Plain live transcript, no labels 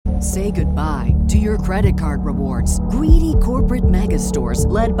Say goodbye to your credit card rewards. Greedy corporate mega stores,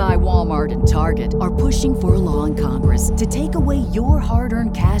 led by Walmart and Target, are pushing for a law in Congress to take away your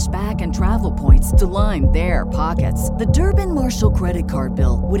hard-earned cash back and travel points to line their pockets. The Durbin-Marshall credit card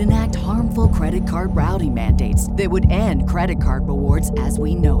bill would enact harmful credit card routing mandates that would end credit card rewards as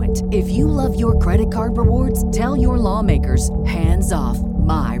we know it. If you love your credit card rewards, tell your lawmakers, hands off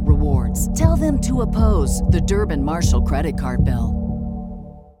my rewards. Tell them to oppose the Durbin-Marshall credit card bill.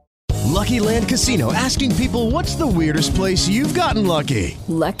 Lucky Land Casino, asking people, what's the weirdest place you've gotten lucky?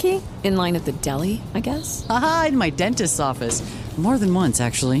 Lucky? In line at the deli, I guess? Aha, in my dentist's office. More than once,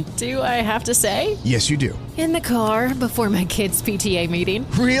 actually. Do I have to say? Yes, you do. In the car before my kids' PTA meeting.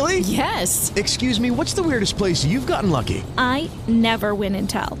 Really? Yes. Excuse me, what's the weirdest place you've gotten lucky? I never win and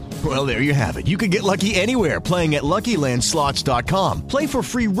tell. Well, there you have it. You can get lucky anywhere, playing at LuckyLandSlots.com. Play for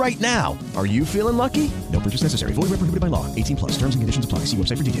free right now. Are you feeling lucky? No purchase necessary. Void where prohibited by law. 18+. Terms and conditions apply. See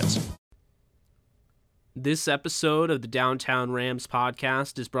website for details. This episode of the Downtown Rams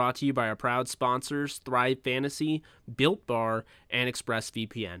podcast is brought to you by our proud sponsors, Thrive Fantasy, Built Bar, and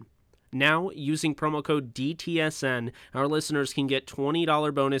ExpressVPN. Now, using promo code DTSN, our listeners can get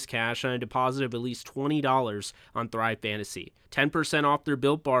 $20 bonus cash on a deposit of at least $20 on Thrive Fantasy, 10% off their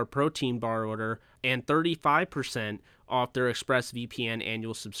Built Bar protein bar order, and 35% off their ExpressVPN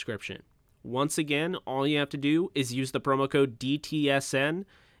annual subscription. Once again, all you have to do is use the promo code DTSN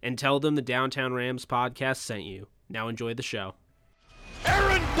and tell them the Downtown Rams podcast sent you. Now enjoy the show.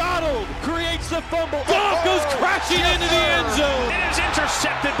 Aaron Donald creates the fumble. Goff goes crashing into the end zone. It is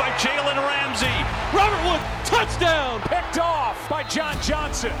intercepted by Jalen Ramsey. Robert Wood, touchdown. Picked off by John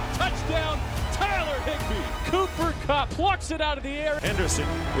Johnson. Touchdown, Tyler Higbee. Cooper Kupp plucks it out of the air. Henderson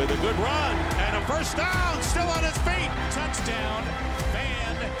with a good run and a first down. Still on his feet. Touchdown,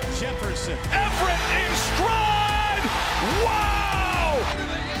 Van Jefferson. Everett in stride. Wow.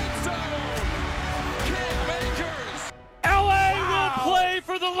 LA will play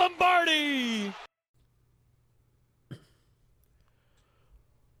for the Lombardi.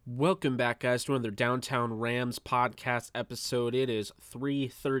 Welcome back, guys, to another Downtown Rams podcast episode. It is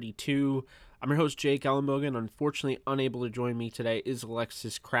 3:32. I'm your host, Jake Ellenbogen. Unfortunately, unable to join me today is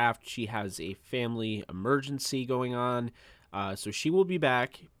Alexis Kraft. She has a family emergency going on, so she will be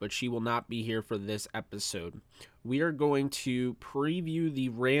back, but she will not be here for this episode. We are going to preview the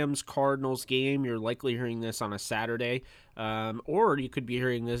Rams-Cardinals game. You're likely hearing this on a Saturday, or you could be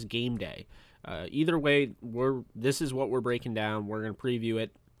hearing this game day. Either way, this is what we're breaking down. We're going to preview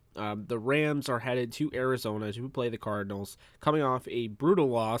it. The Rams are headed to Arizona to play the Cardinals, coming off a brutal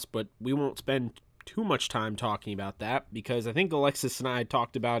loss, but we won't spend too much time talking about that because I think Alexis and I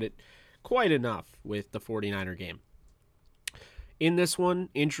talked about it quite enough with the 49er game. In this one,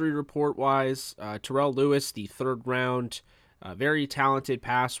 injury report-wise, Terrell Lewis, the third-round, very talented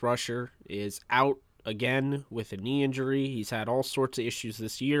pass rusher, is out again with a knee injury. He's had all sorts of issues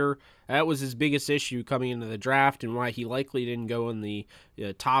this year. That was his biggest issue coming into the draft and why he likely didn't go in the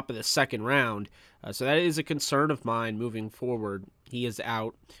top of the second round. So that is a concern of mine moving forward. He is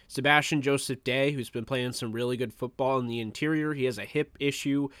out. Sebastian Joseph Day, who's been playing some really good football in the interior, he has a hip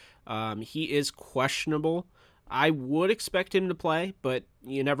issue. He is questionable. I would expect him to play, but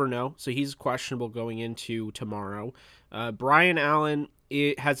you never know. So he's questionable going into tomorrow. Brian Allen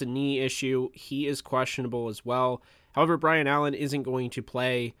has a knee issue. He is questionable as well. However, Brian Allen isn't going to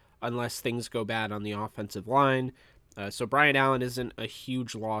play unless things go bad on the offensive line. So Brian Allen isn't a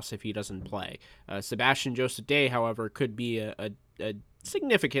huge loss if he doesn't play. Sebastian Joseph Day, however, could be a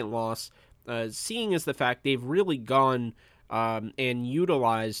significant loss, seeing as the fact they've really gone and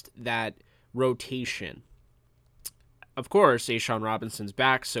utilized that rotation. Of course, A'Shawn Robinson's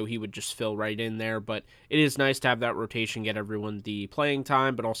back, so he would just fill right in there, but it is nice to have that rotation, get everyone the playing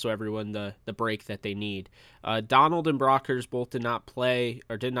time, but also everyone the break that they need. Donald and Brockers both did not play,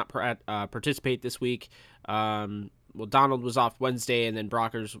 or did not participate this week. Donald was off Wednesday, and then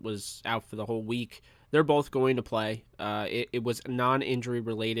Brockers was out for the whole week. They're both going to play. It was non-injury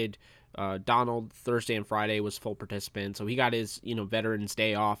related. Donald, Thursday and Friday, was full participant, so he got his Veterans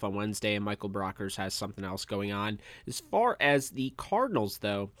Day off on Wednesday, and Michael Brockers has something else going on. As far as the Cardinals,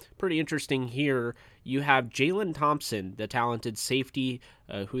 though, pretty interesting here. You have Jalen Thompson, the talented safety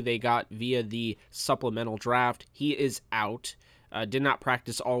who they got via the supplemental draft. He is out. Did not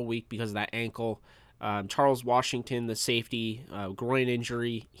practice all week because of that ankle. Charles Washington, the safety, groin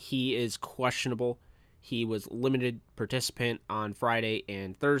injury. He is questionable. He was limited participant on Friday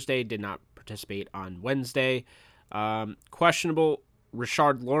and Thursday, did not participate on Wednesday. Questionable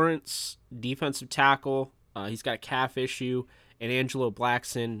Rashard Lawrence, defensive tackle. He's got a calf issue. And Angelo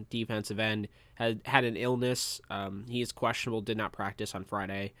Blackson, defensive end, had an illness. He is questionable, did not practice on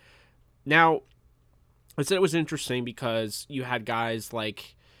Friday. Now, I said it was interesting because you had guys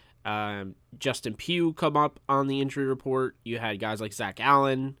like Justin Pugh come up on the injury report. You had guys like Zach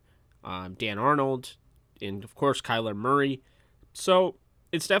Allen, Dan Arnold, and of course Kyler Murray. So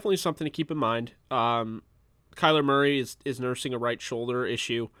it's definitely something to keep in mind. Kyler Murray is nursing a right shoulder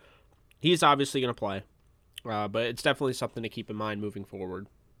issue. He's obviously going to play, but it's definitely something to keep in mind moving forward.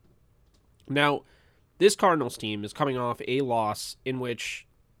 Now, this Cardinals team is coming off a loss in which,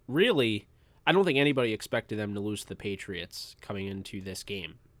 really, I don't think anybody expected them to lose to the Patriots coming into this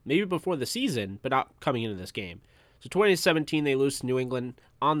game. Maybe before the season, but not coming into this game. So 2017, they lose to New England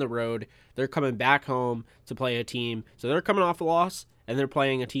on the road. They're coming back home to play a team. So they're coming off a loss, and they're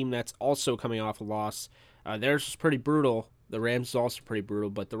playing a team that's also coming off a loss. Theirs was pretty brutal. The Rams is also pretty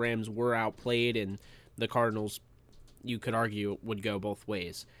brutal, but the Rams were outplayed, and the Cardinals, you could argue, would go both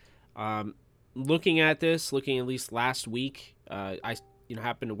ways. Looking at least last week, I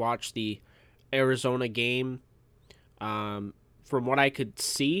happened to watch the Arizona game. From what I could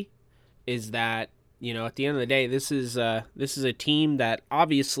see, is that at the end of the day, this is a team that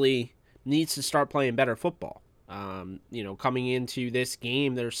obviously needs to start playing better football. Coming into this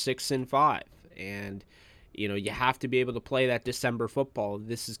game, they're 6-5, and you have to be able to play that December football.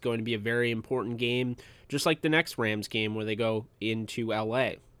 This is going to be a very important game, just like the next Rams game where they go into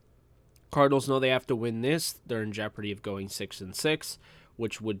LA. Cardinals know they have to win this. They're in jeopardy of going 6-6,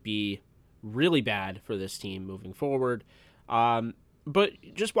 which would be really bad for this team moving forward. But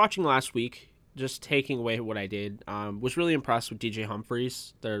just watching last week, just taking away what I did, was really impressed with DJ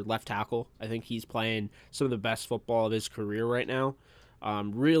Humphries, their left tackle. I think he's playing some of the best football of his career right now.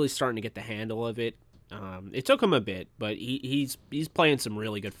 Really starting to get the handle of it. It took him a bit, but he's playing some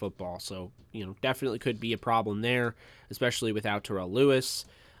really good football. So, definitely could be a problem there, especially without Terrell Lewis.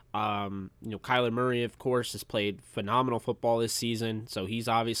 Kyler Murray, of course, has played phenomenal football this season, so he's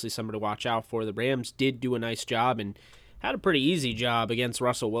obviously somebody to watch out for. The Rams did do a nice job and had a pretty easy job against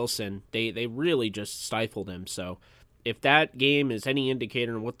Russell Wilson. They really just stifled him. So if that game is any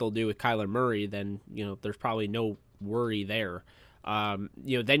indicator of what they'll do with Kyler Murray, then there's probably no worry there. Then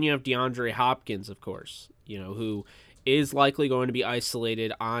you have DeAndre Hopkins, of course, who is likely going to be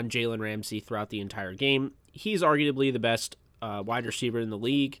isolated on Jalen Ramsey throughout the entire game. He's arguably the best wide receiver in the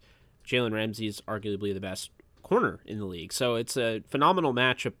league. Jalen Ramsey is arguably the best corner in the league. So it's a phenomenal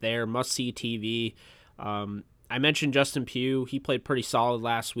matchup there. Must-see TV. I mentioned Justin Pugh. He played pretty solid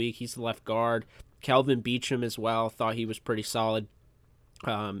last week. He's the left guard. Kelvin Beachum as well. Thought he was pretty solid.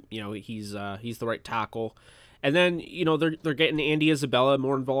 He's the right tackle. And then, they're getting Andy Isabella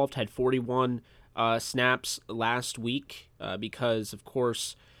more involved. Had 41 snaps last week because, of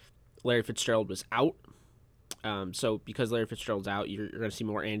course, Larry Fitzgerald was out. So because Larry Fitzgerald's out, you're going to see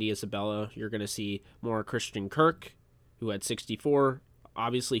more Andy Isabella. You're going to see more Christian Kirk, who had 64.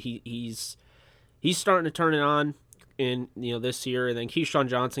 Obviously, he's starting to turn it on in this year. And then Keyshawn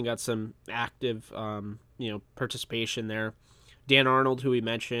Johnson got some active participation there. Dan Arnold, who we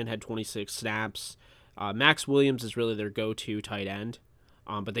mentioned, had 26 snaps. Max Williams is really their go-to tight end,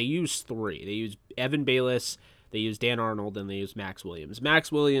 but they use three. They use Evan Bayless, they use Dan Arnold, and they use Max Williams.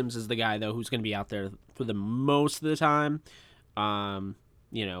 Max Williams is the guy, though, who's going to be out there for the most of the time, and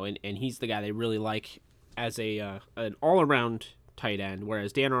he's the guy they really like as an all-around tight end,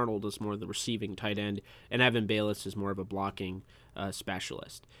 whereas Dan Arnold is more the receiving tight end, and Evan Bayless is more of a blocking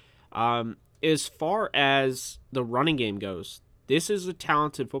specialist. As far as the running game goes, this is a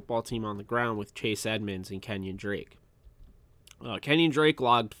talented football team on the ground with Chase Edmonds and Kenyon Drake. Kenyon Drake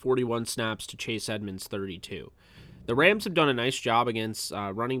logged 41 snaps to Chase Edmonds' 32. The Rams have done a nice job against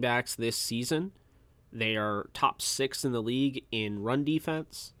running backs this season. They are top 6 in the league in run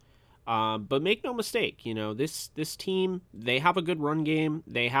defense. But make no mistake, this team, they have a good run game.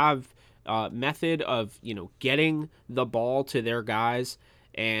 They have a method of, getting the ball to their guys.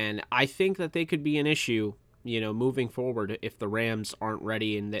 And I think that they could be an issue, moving forward if the Rams aren't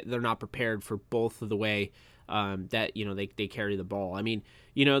ready and they're not prepared for both of the way that, they carry the ball. I mean,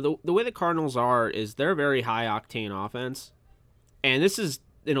 the way the Cardinals are is they're a very high-octane offense. And this is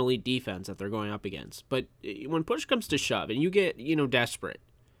an elite defense that they're going up against. But when push comes to shove and you get, desperate,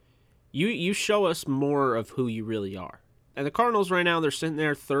 you show us more of who you really are. And the Cardinals right now, they're sitting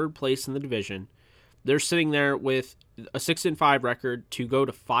there 3rd place in the division. They're sitting there with a 6-5 record to go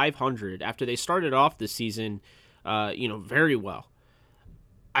to 500 after they started off the season, very well.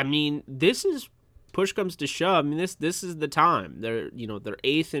 I mean, this is push comes to shove. I mean, this is the time. They're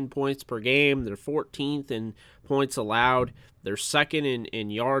 8th in points per game. They're 14th in points allowed. They're 2nd in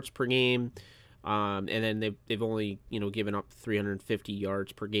yards per game. And then they've only given up 350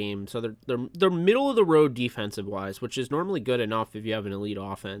 yards per game, so they're middle of the road defensive wise, which is normally good enough if you have an elite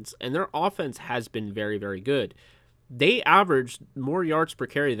offense. And their offense has been very, very good. They averaged more yards per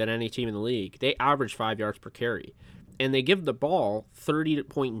carry than any team in the league. They average 5 yards per carry, and they give the ball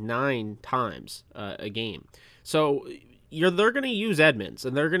 30.9 times a game. So they're going to use Edmonds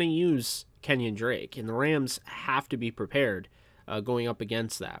and they're going to use Kenyon Drake, and the Rams have to be prepared going up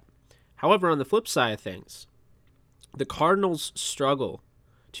against that. However, on the flip side of things, the Cardinals struggle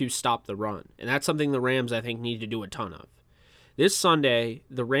to stop the run, and that's something the Rams, I think, need to do a ton of. This Sunday,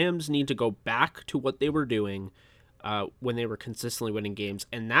 the Rams need to go back to what they were doing when they were consistently winning games,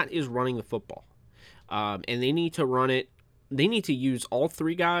 and that is running the football. And they need to run it. They need to use all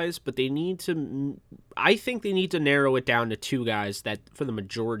three guys, but I think they need to narrow it down to two guys that for the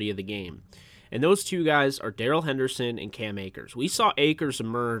majority of the game. And those two guys are Darrell Henderson and Cam Akers. We saw Akers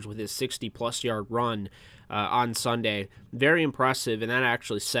emerge with his 60-plus yard run on Sunday. Very impressive, and that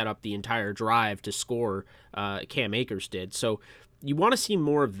actually set up the entire drive to score. Cam Akers did. So you want to see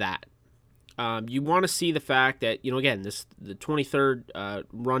more of that. You want to see the fact that, again, the 23rd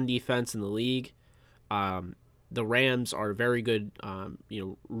run defense in the league. The Rams are a very good,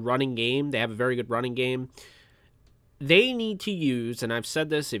 running game. They have a very good running game. They need to use, and I've said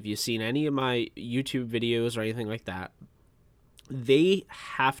this if you've seen any of my YouTube videos or anything like that, the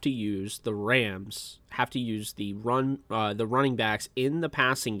Rams have to use the running backs in the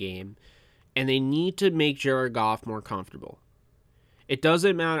passing game, and they need to make Jared Goff more comfortable. It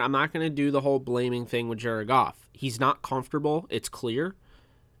doesn't matter. I'm not going to do the whole blaming thing with Jared Goff. He's not comfortable. It's clear,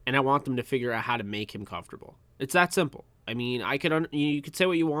 and I want them to figure out how to make him comfortable. It's that simple. I mean, you could say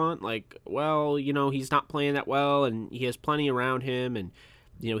what you want, like, well, he's not playing that well, and he has plenty around him, and,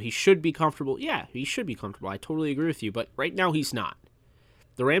 he should be comfortable. Yeah, he should be comfortable. I totally agree with you, but right now he's not.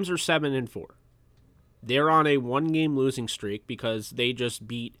 The Rams are 7-4. They're on a one-game losing streak because they just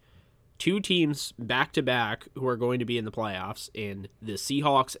beat two teams back-to-back who are going to be in the playoffs in the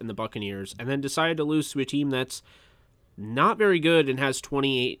Seahawks and the Buccaneers, and then decided to lose to a team that's not very good and has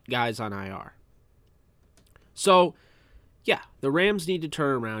 28 guys on IR. So, yeah, the Rams need to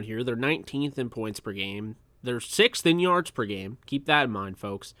turn around here. They're 19th in points per game. They're 6th in yards per game. Keep that in mind,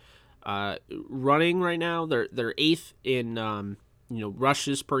 folks. Running right now, they're 8th in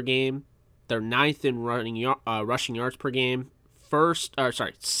rushes per game. They're 9th in rushing yards per game.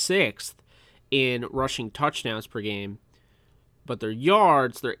 6th in rushing touchdowns per game. But their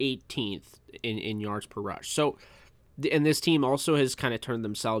yards, they're 18th in yards per rush. So, and this team also has kind of turned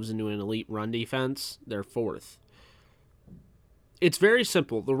themselves into an elite run defense. They're 4th. It's very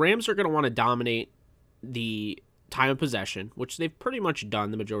simple. The Rams are going to want to dominate the time of possession, which they've pretty much done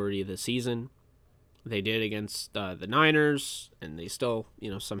the majority of the season. They did against the Niners, and they still,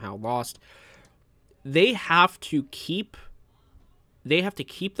 somehow lost. They have to keep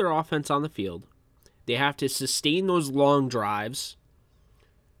their offense on the field. They have to sustain those long drives.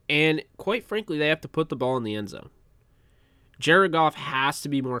 And quite frankly, they have to put the ball in the end zone. Jared Goff has to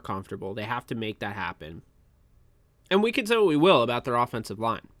be more comfortable. They have to make that happen. And we can say what we will about their offensive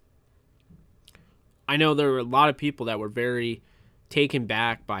line. I know there were a lot of people that were very taken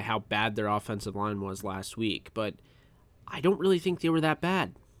back by how bad their offensive line was last week, but I don't really think they were that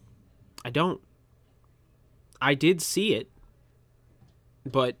bad. I don't. I did see it,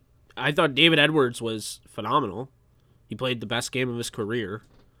 but I thought David Edwards was phenomenal. He played the best game of his career.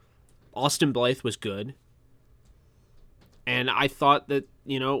 Austin Blythe was good. And I thought that,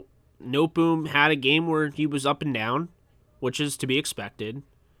 Noteboom had a game where he was up and down, which is to be expected.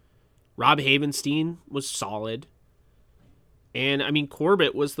 Rob Havenstein was solid. And,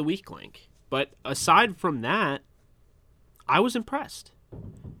 Corbett was the weak link. But aside from that, I was impressed.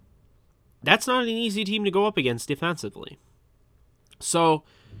 That's not an easy team to go up against defensively. So,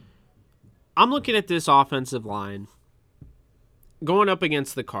 I'm looking at this offensive line going up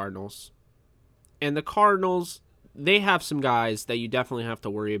against the Cardinals. And the Cardinals, they have some guys that you definitely have to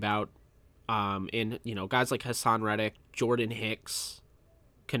worry about. Guys like Hassan Reddick, Jordan Hicks,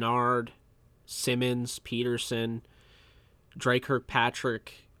 Kennard, Simmons, Peterson, Drake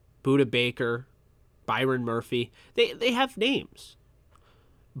Kirkpatrick, Budda Baker, Byron Murphy. They have names.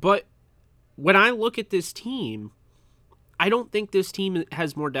 But when I look at this team, I don't think this team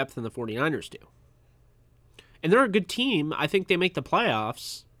has more depth than the 49ers do. And they're a good team. I think they make the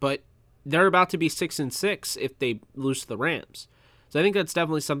playoffs, but they're about to be 6-6 if they lose to the Rams. So I think that's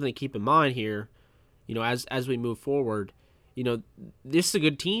definitely something to keep in mind here, as we move forward. This is a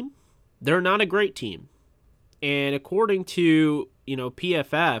good team. They're not a great team. And according to,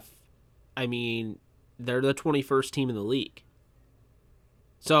 PFF, they're the 21st team in the league.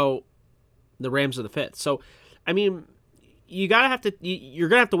 So, The Rams are the 5th. So, I mean, you're going to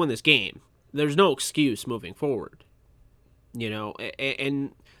have to win this game. There's no excuse moving forward.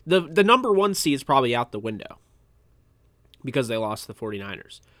 And the number 1 seed is probably out the window because they lost to the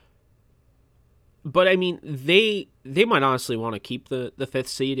 49ers. But, I mean, they might honestly want to keep the 5th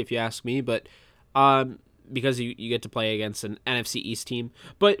seed, if you ask me, but because you get to play against an NFC East team.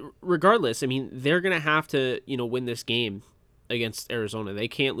 But regardless, I mean, they're going to have to, win this game against Arizona. They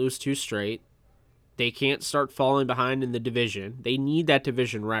can't lose 2 straight. They can't start falling behind in the division. They need that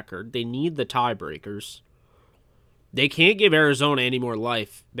division record. They need the tiebreakers. They can't give Arizona any more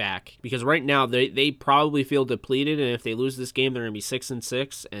life back because right now they probably feel depleted, and if they lose this game, they're going to be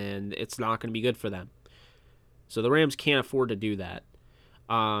 6-6, and it's not going to be good for them. So the Rams can't afford to do that.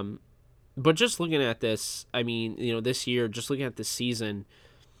 But just looking at this, I mean, this year, just looking at this season,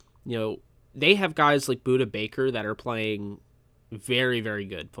 they have guys like Budda Baker that are playing very, very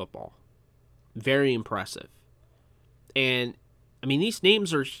good football. Very impressive. And, I mean, these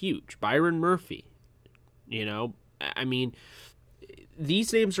names are huge. Byron Murphy, I mean,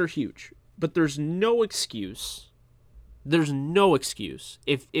 these names are huge, but there's no excuse. There's no excuse.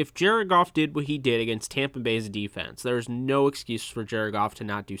 If Jared Goff did what he did against Tampa Bay's defense, there's no excuse for Jared Goff to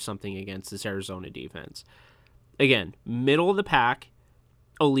not do something against this Arizona defense. Again, middle of the pack,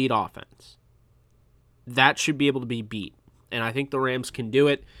 elite offense. That should be able to be beat. And I think the Rams can do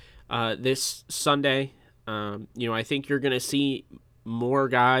it this Sunday. I think you're going to see more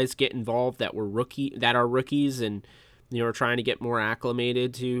guys get involved that are rookies and are trying to get more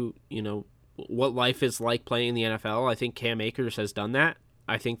acclimated to what life is like playing in the NFL. I think Cam Akers has done that.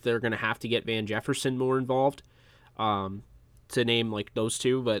 I think they're going to have to get Van Jefferson more involved, to name like those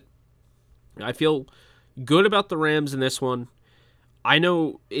two. But I feel good about the Rams in this one. I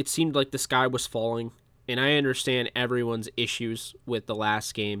know it seemed like the sky was falling, and I understand everyone's issues with the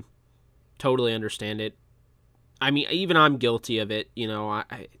last game. Totally understand it. I mean, even I'm guilty of it.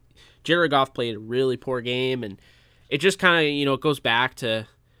 Jared Goff played a really poor game, and it just kind of, it goes back to,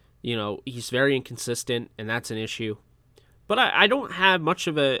 he's very inconsistent, and that's an issue. But I don't have much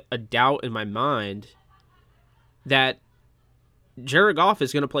of a doubt in my mind that Jared Goff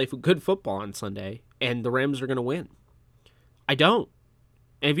is going to play good football on Sunday, and the Rams are going to win. I don't.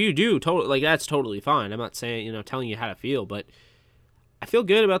 And if you do, that's totally fine. I'm not saying, telling you how to feel, but I feel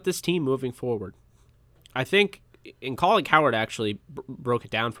good about this team moving forward. I think, and Colin Cowherd actually broke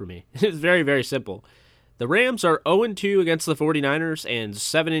it down for me. It's very, very simple. The Rams are 0-2 against the 49ers and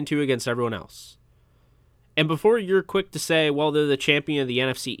 7-2 against everyone else. And before you're quick to say, well, they're the champion of the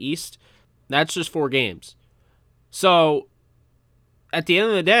NFC East, that's just 4 games. So, at the end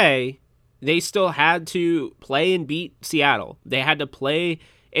of the day, they still had to play and beat Seattle. They had to play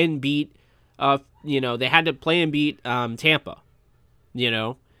and beat, Tampa,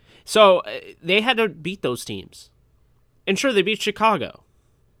 So, they had to beat those teams. And sure, they beat Chicago.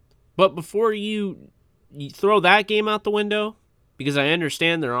 But before you throw that game out the window, because I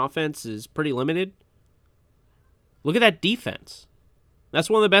understand their offense is pretty limited, look at that defense. That's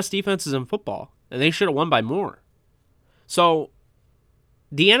one of the best defenses in football, and they should have won by more. So,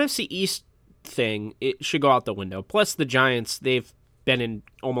 the NFC East thing, it should go out the window. Plus, the Giants, they've been in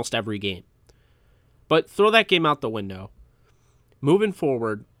almost every game. But throw that game out the window. Moving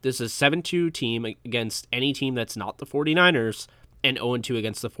forward, this is a 7-2 team against any team that's not the 49ers, and 0-2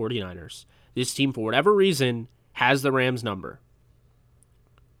 against the 49ers. This team, for whatever reason, has the Rams number.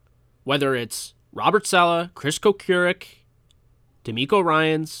 Whether it's Robert Saleh, Chris Kokurik, D'Amico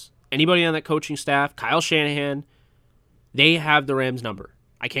Ryans, anybody on that coaching staff, Kyle Shanahan, they have the Rams number.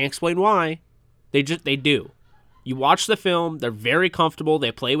 I can't explain why. They do. You watch the film, they're very comfortable,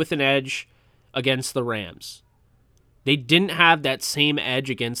 they play with an edge against the Rams. They didn't have that same edge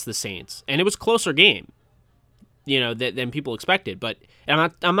against the Saints, and it was a closer game, than people expected. But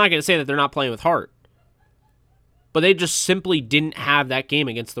I'm not going to say that they're not playing with heart, but they just simply didn't have that game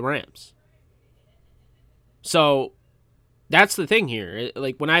against the Rams. So that's the thing here.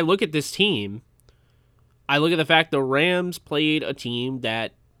 Like, when I look at this team, I look at the fact the Rams played a team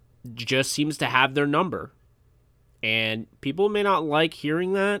that just seems to have their number, and people may not like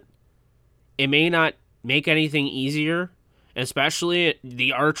hearing that. It may not make anything easier, especially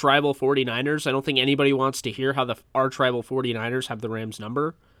the arch-rival 49ers. I don't think anybody wants to hear how the arch-rival 49ers have the Rams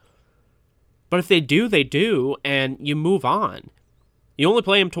number. But if they do, they do, and you move on. You only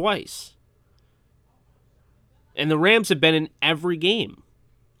play them twice. And the Rams have been in every game.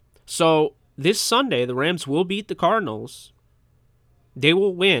 So this Sunday, the Rams will beat the Cardinals. They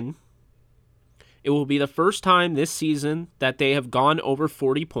will win. It will be the first time this season that they have gone over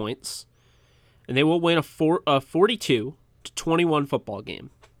 40 points. And they will win a 42-21 football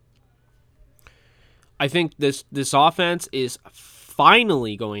game. I think this offense is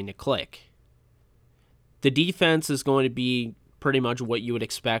finally going to click. The defense is going to be pretty much what you would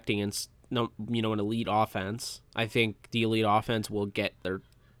expect against an elite offense. I think the elite offense will get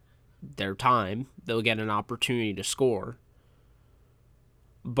their time. They'll get an opportunity to score.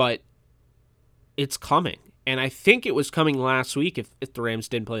 But it's coming. And I think it was coming last week if the Rams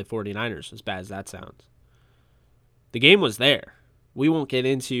didn't play the 49ers, as bad as that sounds. The game was there. We won't get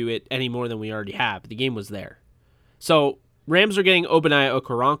into it any more than we already have, but the game was there. So, Rams are getting Ogbonnia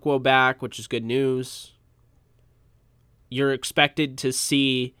Okoronkwo back, which is good news. You're expected to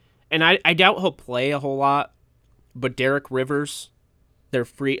see, and I doubt he'll play a whole lot, but Derek Rivers, their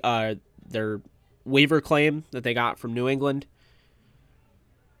waiver claim that they got from New England.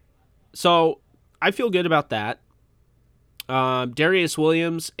 So, I feel good about that. Darius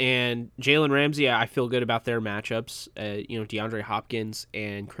Williams and Jalen Ramsey, I feel good about their matchups. DeAndre Hopkins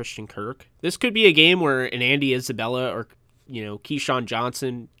and Christian Kirk. This could be a game where an Andy Isabella or Keyshawn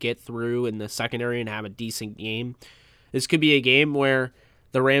Johnson get through in the secondary and have a decent game. This could be a game where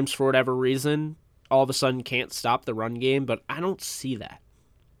the Rams, for whatever reason, all of a sudden can't stop the run game, but I don't see that.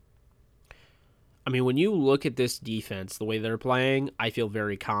 I mean, when you look at this defense, the way they're playing, I feel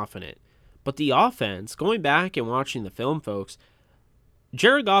very confident. But the offense, going back and watching the film, folks,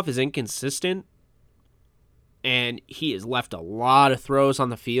 Jared Goff is inconsistent, and he has left a lot of throws on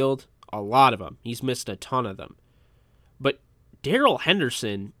the field, a lot of them. He's missed a ton of them. But Darrell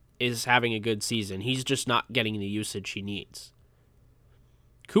Henderson is having a good season. He's just not getting the usage he needs.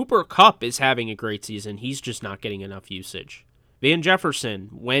 Cooper Kupp is having a great season. He's just not getting enough usage. Van Jefferson,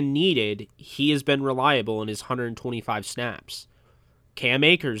 when needed, he has been reliable in his 125 snaps. Cam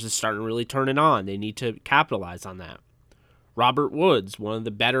Akers is starting to really turn it on. They need to capitalize on that. Robert Woods, one of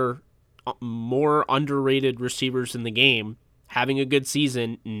the better, more underrated receivers in the game, having a good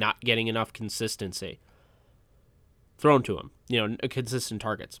season, not getting enough consistency thrown to him, consistent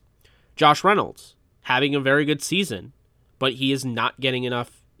targets. Josh Reynolds, having a very good season, but he is not getting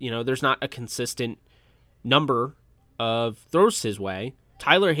enough, there's not a consistent number of throws his way.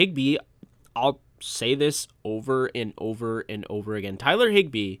 Tyler Higbee, I'll say this over and over and over again. Tyler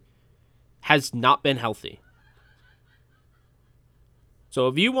Higbee has not been healthy. So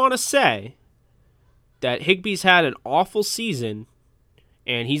if you want to say that Higbee's had an awful season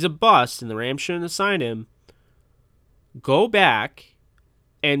and he's a bust and the Rams shouldn't have signed him, go back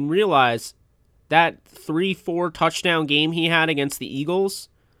and realize that 3-4 touchdown game he had against the Eagles,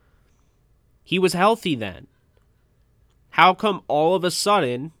 he was healthy then. How come all of a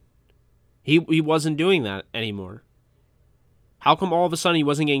sudden he wasn't doing that anymore? How come all of a sudden he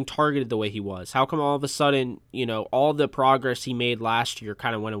wasn't getting targeted the way he was? How come all of a sudden, all the progress he made last year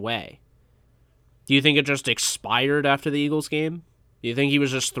kind of went away? Do you think it just expired after the Eagles game? Do you think he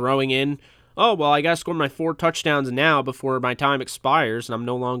was just throwing in, oh, well, I got to score my 4 touchdowns now before my time expires and I'm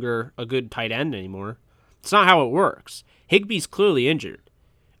no longer a good tight end anymore? It's not how it works. Higbee's clearly injured.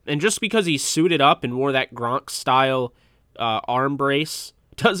 And just because he suited up and wore that Gronk-style arm brace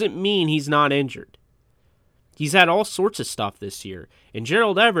doesn't mean he's not injured. He's had all sorts of stuff this year. And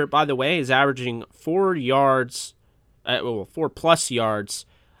Gerald Everett, by the way, is averaging 4 plus yards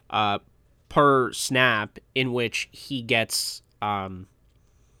per snap in which he gets, when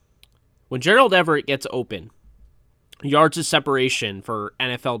Gerald Everett gets open, yards of separation for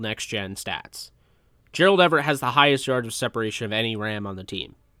NFL Next Gen stats. Gerald Everett has the highest yards of separation of any Ram on the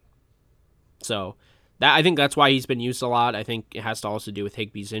team. So I think that's why he's been used a lot. I think it has to also do with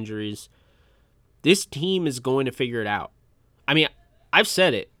Higbee's injuries. This team is going to figure it out. I mean, I've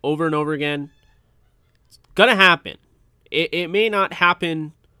said it over and over again. It's going to happen. It may not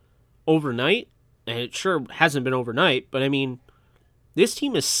happen overnight, and it sure hasn't been overnight, but I mean, this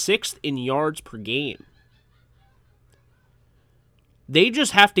team is 6th in yards per game. They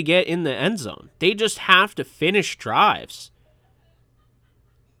just have to get in the end zone. They just have to finish drives.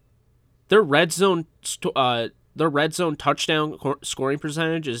 Their red zone touchdown scoring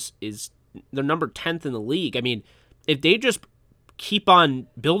percentage is they're number 10th in the league. I mean, if they just keep on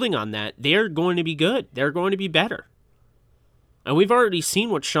building on that, they're going to be good. They're going to be better. And we've already seen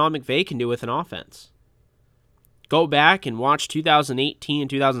what Sean McVay can do with an offense. Go back and watch 2018 and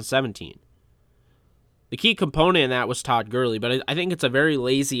 2017. The key component in that was Todd Gurley, but I think it's a very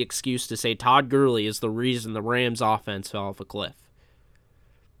lazy excuse to say Todd Gurley is the reason the Rams' offense fell off a cliff.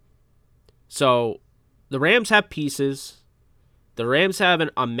 So, the Rams have pieces. The Rams have a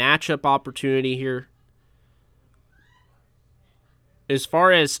matchup opportunity here. As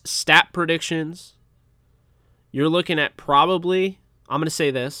far as stat predictions, you're looking at probably, I'm going to say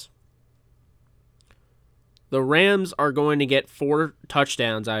this, the Rams are going to get 4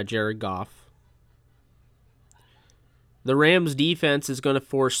 touchdowns out of Jared Goff. The Rams defense is going to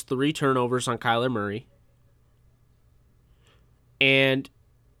force 3 turnovers on Kyler Murray. And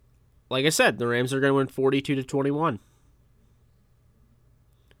like I said, the Rams are going to win 42-21.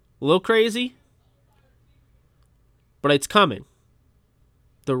 A little crazy, but it's coming.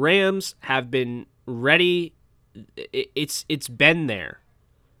 The Rams have been ready. It's been there.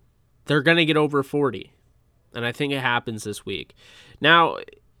 They're going to get over 40, and I think it happens this week. Now,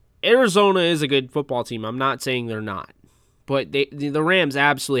 Arizona is a good football team. I'm not saying they're not, but the Rams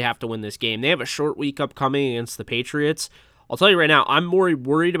absolutely have to win this game. They have a short week upcoming against the Patriots. I'll tell you right now, I'm more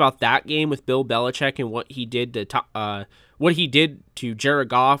worried about that game with Bill Belichick and what he did to Jared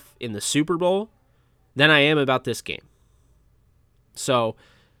Goff in the Super Bowl than I am about this game. So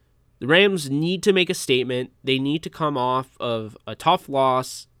the Rams need to make a statement. They need to come off of a tough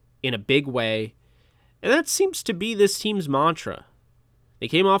loss in a big way, and that seems to be this team's mantra. They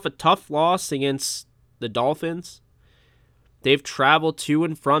came off a tough loss against the Dolphins. They've traveled to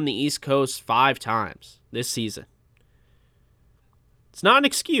and from the East Coast 5 times this season. It's not an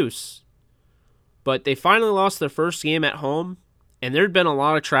excuse, but they finally lost their first game at home, and there'd been a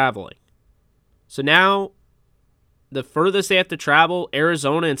lot of traveling. So now, the furthest they have to travel,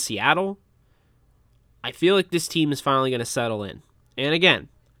 Arizona and Seattle, I feel like this team is finally going to settle in. And again,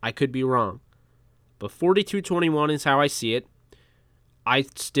 I could be wrong, but 42-21 is how I see it. I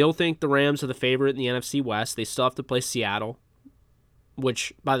still think the Rams are the favorite in the NFC West. They still have to play Seattle,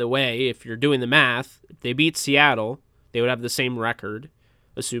 which, by the way, if you're doing the math, if they beat Seattle, they would have the same record,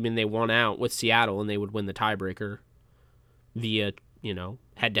 assuming they won out with Seattle, and they would win the tiebreaker via,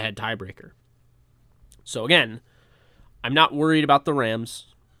 head-to-head tiebreaker. So again, I'm not worried about the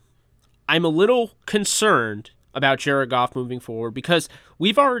Rams. I'm a little concerned about Jared Goff moving forward because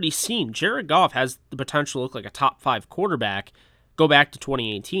we've already seen Jared Goff has the potential to look like a top 5 quarterback go back to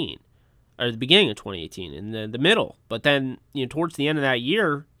 2018, or the beginning of 2018, in the middle. But then, towards the end of that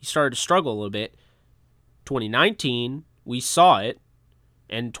year, he started to struggle a little bit. 2019, we saw it,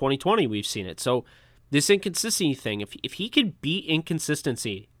 and 2020, we've seen it. So this inconsistency thing, if he can beat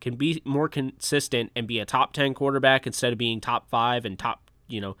inconsistency, can be more consistent and be a top 10 quarterback instead of being top 5 and top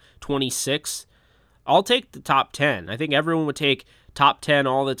 26, I'll take the top 10. I think everyone would take top 10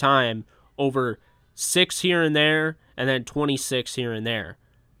 all the time over 6 here and there and then 26 here and there.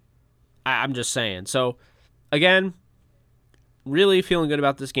 I'm just saying. So again, really feeling good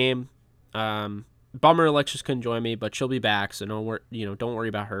about this game. Bummer Alexis couldn't join me, but she'll be back, so don't worry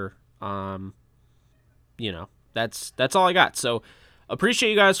about her. That's all I got. So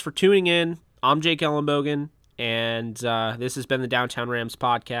appreciate you guys for tuning in. I'm Jake Ellenbogen, and this has been the Downtown Rams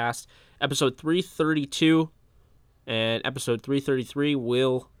podcast, episode 332, and episode 333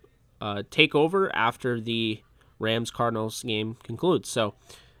 will take over after the Rams-Cardinals game concludes. So,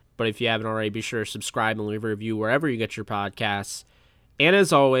 but if you haven't already, be sure to subscribe and leave a review wherever you get your podcasts. And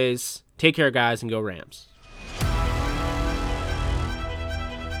as always, take care, guys, and go Rams.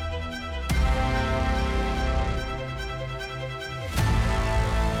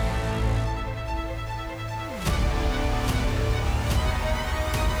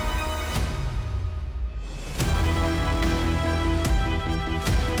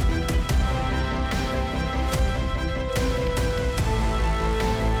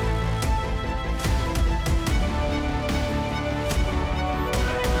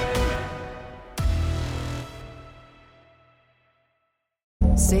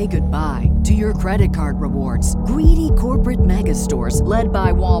 Say goodbye to your credit card rewards. Greedy corporate mega stores, led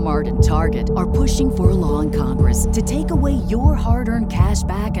by Walmart and Target, are pushing for a law in Congress to take away your hard-earned cash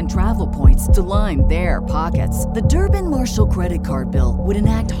back and travel points to line their pockets. The Durbin-Marshall credit card bill would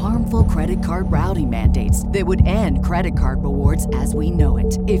enact harmful credit card routing mandates that would end credit card rewards as we know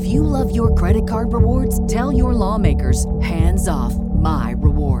it. If you love your credit card rewards, tell your lawmakers, hands off my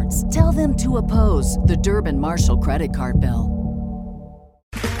rewards. Tell them to oppose the Durbin-Marshall credit card bill.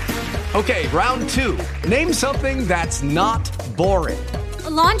 Okay, round 2. Name something that's not boring. A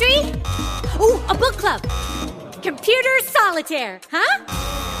laundry? Ooh, a book club. Computer solitaire, huh?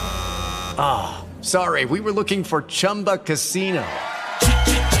 Ah, sorry, we were looking for Chumba Casino.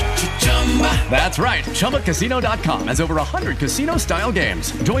 That's right, ChumbaCasino.com has over 100 casino-style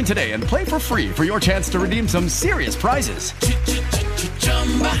games. Join today and play for free for your chance to redeem some serious prizes.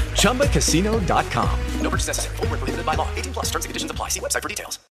 ChumbaCasino.com. No purchase necessary. Void where prohibited by law. 18+ terms and conditions apply. See website for details.